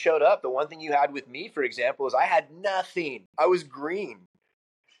somebody showed up, the one thing you had with me, for example, is I had nothing. I was green.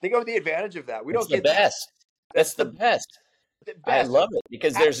 Think of the advantage of that. That's the best. That's the best. I love it,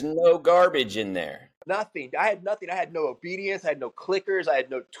 because there's no garbage in there. Nothing. I had nothing. I had no obedience. I had no clickers. I had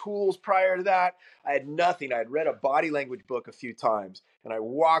no tools prior to that. I had nothing. I had read a body language book a few times, and I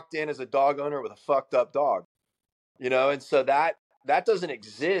walked in as a dog owner with a fucked up dog, and so that doesn't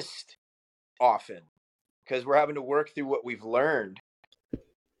exist often, because we're having to work through what we've learned.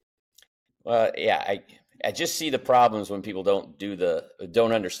 Well, yeah, I just see the problems when people don't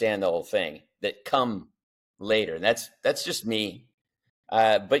understand the whole thing that come later. And that's just me.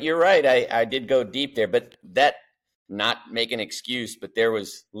 But you're right. I did go deep there, but that, not make an excuse, but there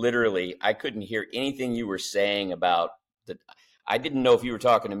was literally, I couldn't hear anything you were saying about I didn't know if you were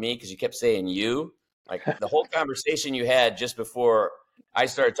talking to me, because you kept saying you, like the whole conversation you had just before I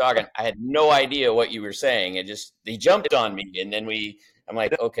started talking, I had no idea what you were saying. He jumped on me, and then I'm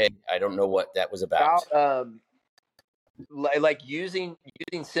like, okay, I don't know what that was about. Like using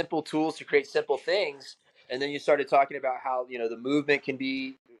simple tools to create simple things. And then you started talking about how, the movement can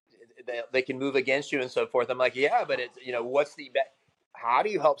be, they can move against you and so forth. I'm like, yeah, but it's, how do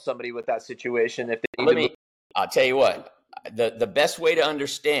you help somebody with that situation if they need to move? I'll tell you what, the best way to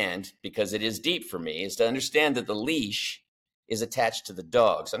understand, because it is deep for me, is to understand that the leash is attached to the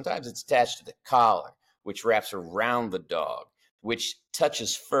dog. Sometimes it's attached to the collar, which wraps around the dog, which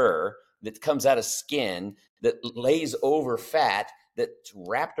touches fur that comes out of skin, that lays over fat, that's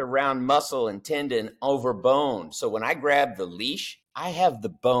wrapped around muscle and tendon over bone. So when I grab the leash, I have the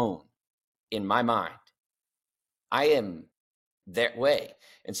bone in my mind. I am that way.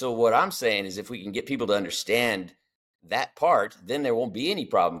 And so what I'm saying is, if we can get people to understand that part, then there won't be any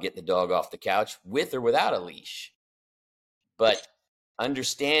problem getting the dog off the couch with or without a leash. But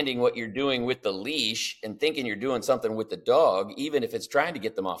understanding what you're doing with the leash and thinking you're doing something with the dog, even if it's trying to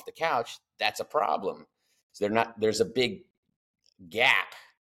get them off the couch, that's a problem. So there's a big gap.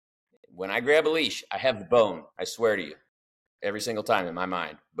 When I grab a leash, I have the bone. I swear to you, every single time in my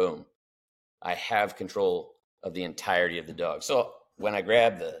mind, boom, I have control of the entirety of the dog. So when I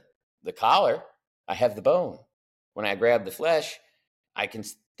grab the collar, I have the bone. When I grab the flesh, I can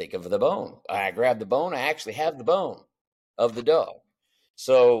think of the bone. When I grab the bone, I actually have the bone of the dog.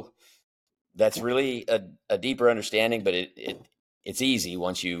 So that's really a deeper understanding, but it's easy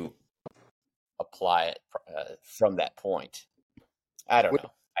once you apply it from that point. I don't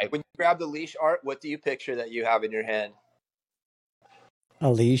know. When you grab the leash, Art, what do you picture that you have in your hand? A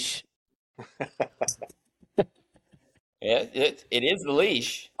leash. Yeah, it is the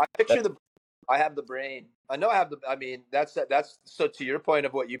leash. I picture I have the brain. I know I have I mean, that's so to your point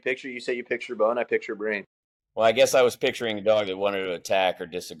of what you picture, you say you picture bone, I picture brain. Well, I guess I was picturing a dog that wanted to attack or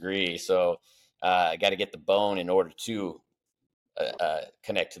disagree. So I got to get the bone in order to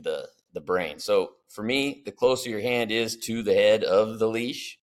connect to the brain. So for me, the closer your hand is to the head of the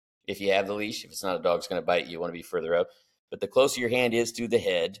leash, if you have the leash, if it's not a dog that's going to bite you, you want to be further up. But the closer your hand is to the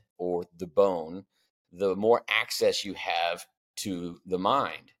head or the bone, the more access you have to the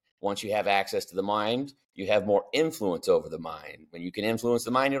mind. Once you have access to the mind, you have more influence over the mind. When you can influence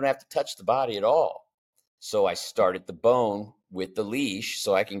the mind, you don't have to touch the body at all. So I start at the bone with the leash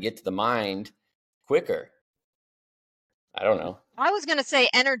so I can get to the mind quicker. I don't know. I was going to say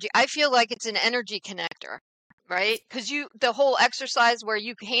energy. I feel like it's an energy connector, right? Because the whole exercise where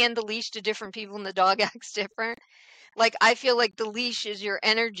you hand the leash to different people and the dog acts different. Like, I feel like the leash is your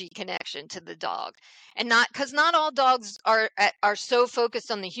energy connection to the dog, and because not all dogs are so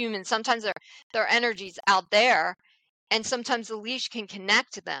focused on the human. Sometimes their energy's out there, and sometimes the leash can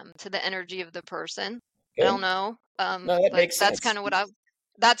connect to them, to the energy of the person. I Okay. don't know. No, that makes That's sense. kind of what I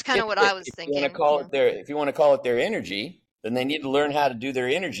was If you thinking. want to call it if you want to call it their energy, then they need to learn how to do their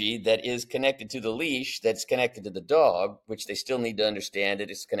energy that is connected to the leash, that's connected to the dog, which they still need to understand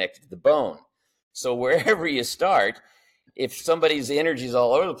that it's connected to the bone. So wherever you start, if somebody's energy is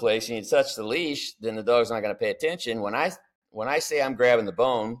all over the place and you touch the leash, then the dog's not going to pay attention. When I say I'm grabbing the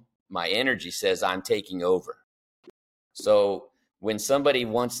bone, my energy says I'm taking over. So when somebody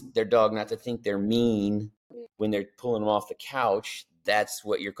wants their dog not to think they're mean when they're pulling them off the couch, that's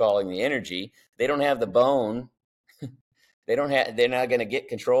what you're calling the energy. They don't have the bone. They're not going to get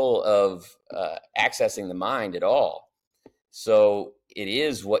control of accessing the mind at all. So it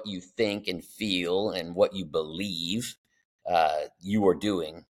is what you think and feel and what you believe you are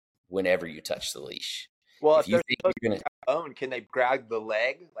doing whenever you touch the leash. Well, If if you they're think supposed you're to going to, grab bone, can they grab the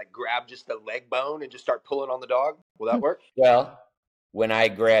leg? Like grab just the leg bone and just start pulling on the dog? Will that work? well, when I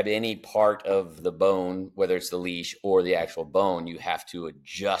grab any part of the bone, whether it's the leash or the actual bone, you have to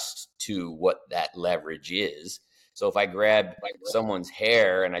adjust to what that leverage is. So if I grab someone's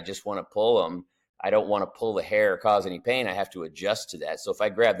hair and I just want to pull them, I don't want to pull the hair or cause any pain. I have to adjust to that. So if I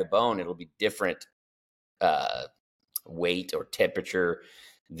grab the bone, it'll be different weight or temperature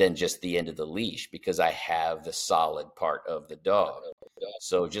than just the end of the leash because I have the solid part of the dog.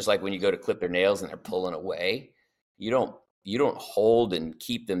 So just like when you go to clip their nails and they're pulling away, you don't hold and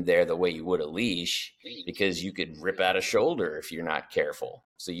keep them there the way you would a leash because you could rip out a shoulder if you're not careful.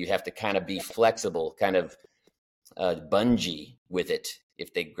 So you have to kind of be flexible, kind of bungee with it. If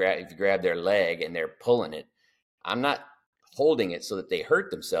you grab their leg and they're pulling it, I'm not holding it so that they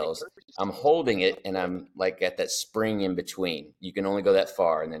hurt themselves. I'm holding it and I'm like at that spring in between. You can only go that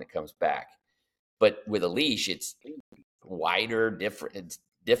far and then it comes back. But with a leash, it's wider, different. It's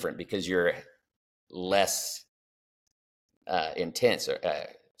different because you're less intense or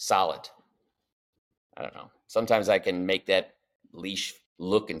solid. I don't know. Sometimes I can make that leash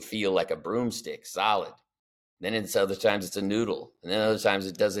look and feel like a broomstick, solid. Then it's other times it's a noodle, and then other times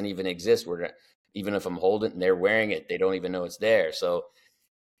it doesn't even exist. Even if I'm holding it and they're wearing it, they don't even know it's there. So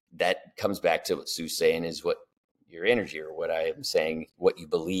that comes back to what Sue's saying is what your energy or what I am saying, what you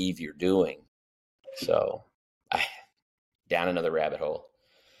believe you're doing. So down another rabbit hole.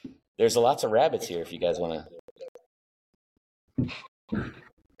 There's lots of rabbits here if you guys want to.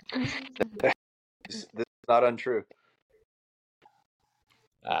 This is not untrue.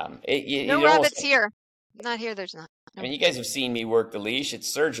 No rabbits here. Not here. There's not. No. I mean, you guys have seen me work the leash.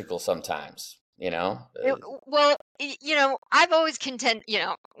 It's surgical sometimes, Well, I've always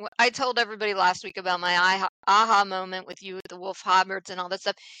I told everybody last week about my aha moment with you with the wolf hobbards and all that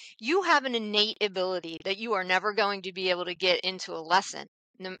stuff. You have an innate ability that you are never going to be able to get into a lesson.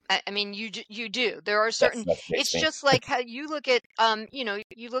 I mean, you do. There are That certain. frustrates It's me. just like how you look at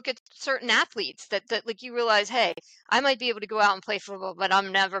you look at certain athletes that like you realize, hey, I might be able to go out and play football, but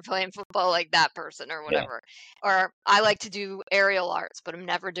I'm never playing football like that person or Yeah. whatever. Or I like to do aerial arts, but I'm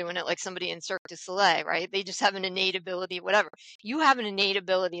never doing it like somebody in Cirque du Soleil, right? They just have an innate ability, whatever. You have an innate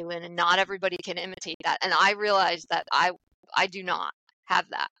ability, Lynn, and not everybody can imitate that. And I realize that I do not have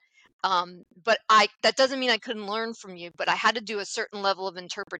that. But that doesn't mean I couldn't learn from you, but I had to do a certain level of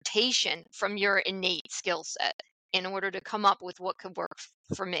interpretation from your innate skill set in order to come up with what could work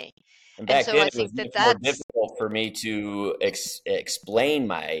for me. And And back so then, I it was think that much more that's difficult for me to explain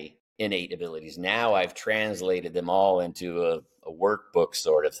my innate abilities. Now I've translated them all into a workbook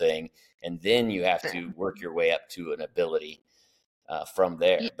sort of thing, and then you have to work your way up to an ability from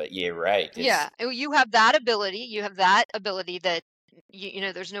there. But you're right. yeah, you have that ability. You have that ability that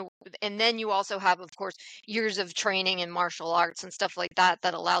there's no, and then you also have, of course, years of training in martial arts and stuff like that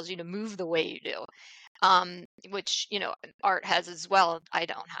that allows you to move the way you do. Which art has as well. I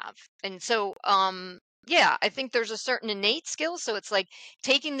don't have, and so yeah, I think there's a certain innate skill. So it's like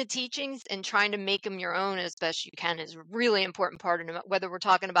taking the teachings and trying to make them your own as best you can is a really important part of it, whether we're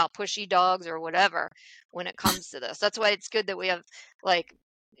talking about pushy dogs or whatever. When it comes to this, that's why it's good that we have like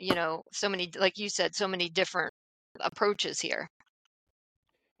so many, like you said, so many different approaches here.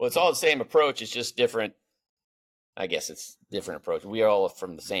 Well, it's all the same approach. It's just different. I guess it's different approach. We are all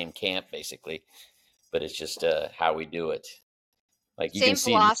from the same camp, basically, but it's just how we do it. Like you Same can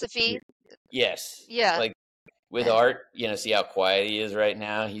see, philosophy. yes, Yeah. like with Yeah. Art, see how quiet he is right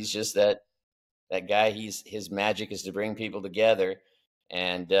now. He's just that guy. His magic is to bring people together,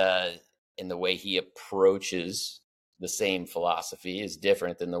 and in the way he approaches the same philosophy is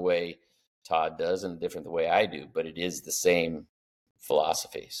different than the way Todd does, and different the way I do. But it is the same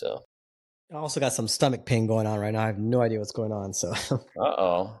philosophy. So I also got some stomach pain going on right now. I have no idea what's going on. So,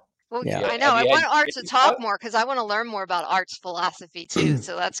 uh-oh. Well, yeah. I know. I want Art to talk more because I want to learn more about Art's philosophy too.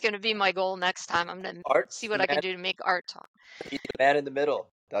 So that's going to be my goal next time. I'm going to Art's see what I can do to make Art talk. He's the man in the middle.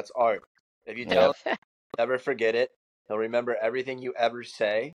 That's Art. If you tell him, never forget it. He'll remember everything you ever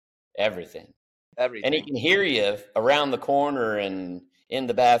say. Everything. Everything. And he can hear you around the corner and in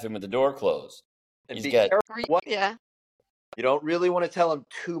the bathroom with the door closed. And He's be got careful what Yeah. you don't really want to tell him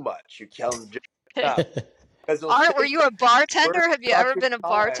too much. You tell him just enough. Art, were you a bartender? Have you ever been a time.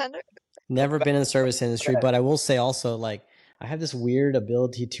 bartender? Never been in the service industry, but I will say also, like, I have this weird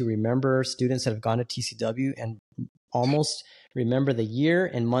ability to remember students that have gone to TCW and almost remember the year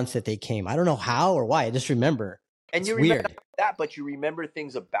and month that they came. I don't know how or why. I just remember. And it's you remember weird. that, but you remember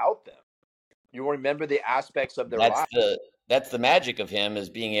things about them. You remember the aspects of their life. That's the magic of him, is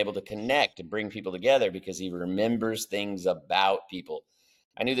being able to connect and bring people together because he remembers things about people.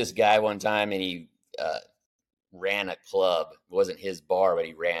 I knew this guy one time, and he ran a club. It wasn't his bar, but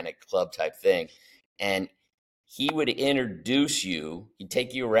he ran a club type thing. And he would introduce you. He'd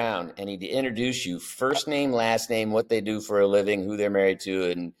take you around, and he'd introduce you first name, last name, what they do for a living, who they're married to,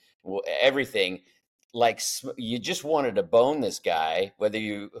 and everything. Like you just wanted to bone this guy,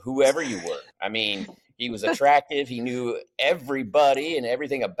 whoever you were. I mean, he was attractive. He knew everybody and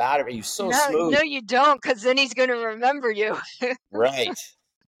everything about it. He was so smooth. No, you don't, because then he's going to remember you. Right.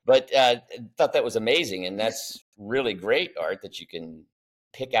 But I thought that was amazing. And that's really great, Art, that you can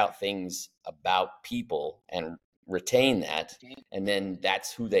pick out things about people and retain that. And then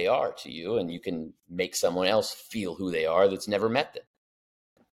that's who they are to you. And you can make someone else feel who they are that's never met them.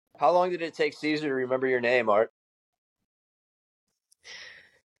 How long did it take Caesar to remember your name, Art?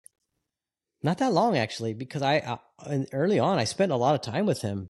 Not that long, actually, because early on, I spent a lot of time with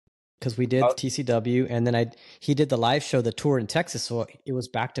him because we did TCW, and then he did the live show, the tour in Texas, so it was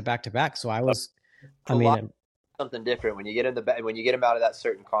back to back to back. So I was, something different when you get when you get him out of that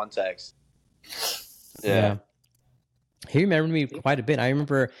certain context. Yeah. He remembered me quite a bit. I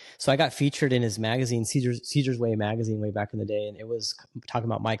remember, so I got featured in his magazine, Caesar's Way magazine, way back in the day, and it was talking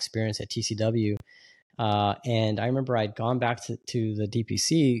about my experience at TCW. And I remember I'd gone back to the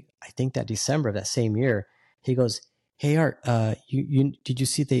DPC, I think that December of that same year. He goes, "Hey Art, you did you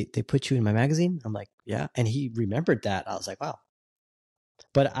see they put you in my magazine?" I'm like, "Yeah." And he remembered that. I was like, "Wow."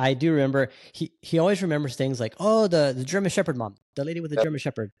 But I do remember he always remembers things like, "Oh, the German Shepherd mom, the lady with the German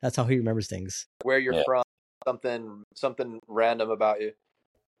Shepherd." That's how he remembers things. Where you're from, something random about you,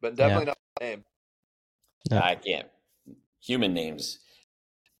 but definitely not the name. No. I can't. Human names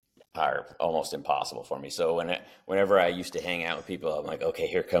are almost impossible for me. So whenever I used to hang out with people, I'm like, okay,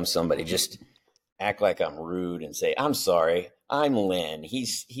 here comes somebody. Just act like I'm rude and say, "I'm sorry, I'm Lynn."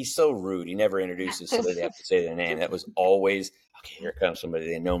 He's so rude. He never introduces, so they have to say their name. That was always, okay, here comes somebody.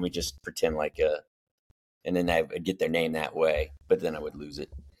 They know me. Just pretend like and then I would get their name that way, but then I would lose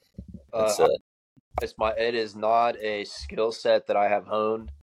it. It is not a skill set that I have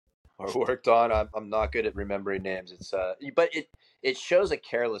honed or worked on. I'm not good at remembering names. It's but it shows a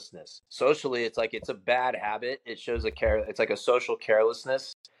carelessness. Socially, it's a bad habit. It shows it's like a social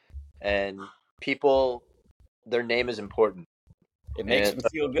carelessness, and people, their name is important. It makes them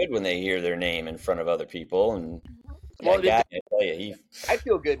feel good when they hear their name in front of other people. And well, I tell you, I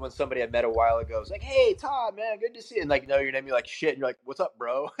feel good when somebody I met a while ago is like, "Hey, Todd, man, good to see you." And like, know your name, you're like, "Shit," and you're like, "What's up,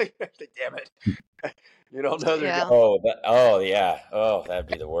 bro?" Like, damn it, you don't know their name. Oh, that'd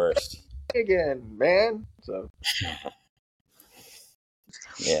be the worst. Again, man. So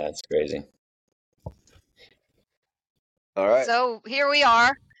yeah, it's crazy. All right. So here we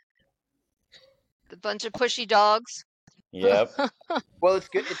are, the bunch of pushy dogs. Yep. Well, it's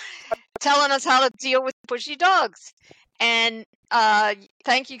good. Telling us how to deal with pushy dogs. And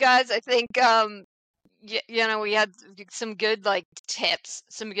thank you guys. I think we had some good tips,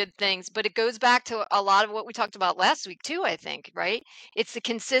 some good things, but it goes back to a lot of what we talked about last week too, I think, right? It's the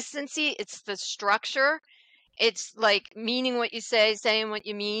consistency, it's the structure, it's like meaning what you say, saying what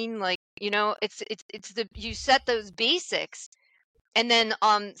you mean, it's the you set those basics, and then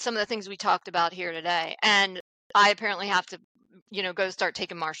some of the things we talked about here today. And I apparently have to go start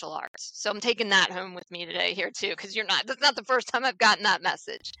taking martial arts. So I'm taking that home with me today here too, because that's not the first time I've gotten that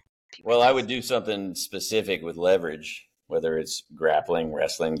message. Well, I would do something specific with leverage, whether it's grappling,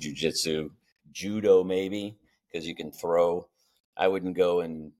 wrestling, jiu-jitsu, judo maybe, because you can throw. I wouldn't go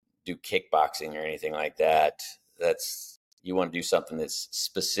and do kickboxing or anything like that. You want to do something that's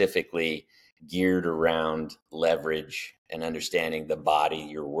specifically geared around leverage and understanding the body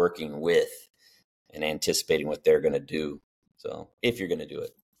you're working with and anticipating what they're going to do. So if you're going to do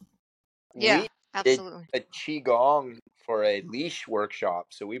it. Yeah, absolutely. A qigong for a leash workshop.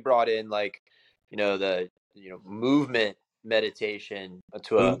 So we brought in the movement meditation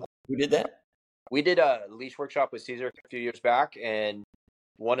to who did that? We did a leash workshop with Caesar a few years back, and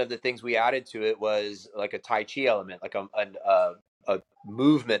one of the things we added to it was like a Tai Chi element, like a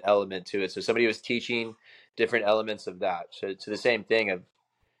movement element to it. So somebody was teaching different elements of that. So the same thing of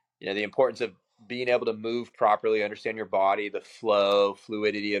the importance of being able to move properly, understand your body, the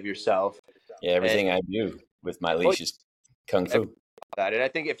fluidity of yourself. Yeah, everything I do with my leash is kung fu. And I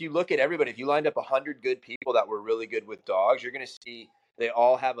think if you look at everybody, if you lined up 100 good people that were really good with dogs, you're going to see they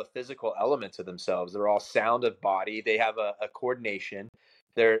all have a physical element to themselves. They're all sound of body. They have a coordination.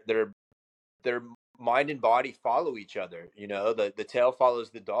 Their mind and body follow each other. The tail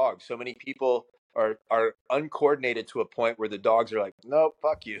follows the dog. So many people are uncoordinated to a point where the dogs are like, nope,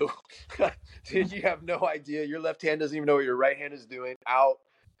 fuck you. Dude, you have no idea. Your left hand doesn't even know what your right hand is doing. Out,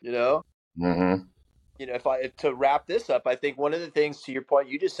 Mm-hmm. If to wrap this up, I think one of the things, to your point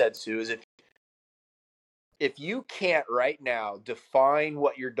you just said, Sue, is if you can't right now define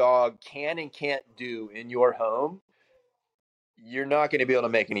what your dog can and can't do in your home, you're not going to be able to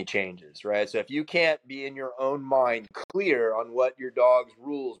make any changes, right? So if you can't be in your own mind clear on what your dog's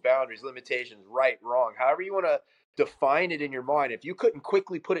rules, boundaries, limitations, right, wrong, however you want to define it in your mind, if you couldn't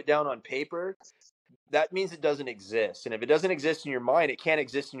quickly put it down on paper, that means it doesn't exist. And if it doesn't exist in your mind, it can't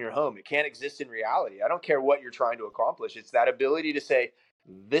exist in your home. It can't exist in reality. I don't care what you're trying to accomplish. It's that ability to say,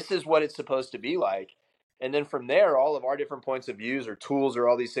 this is what it's supposed to be like. And then from there, all of our different points of views or tools or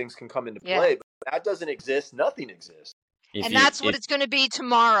all these things can come into play. But if that doesn't exist, nothing exists. That's what it's going to be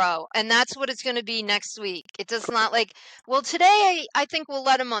tomorrow. And that's what it's going to be next week. It does not well, today I think we'll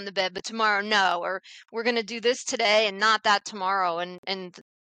let him on the bed, but tomorrow, no. Or we're going to do this today and not that tomorrow.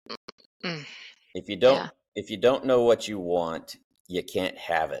 If you don't know what you want, you can't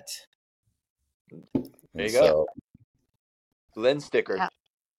have it. There you go. Lynn sticker.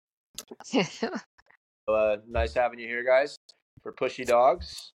 Yeah. Nice having you here, guys, for Pushy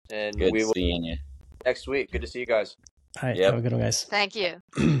Dogs. And good we will seeing you next week. Good to see you guys. All right. Have a good one, guys. Thank you.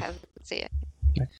 See you.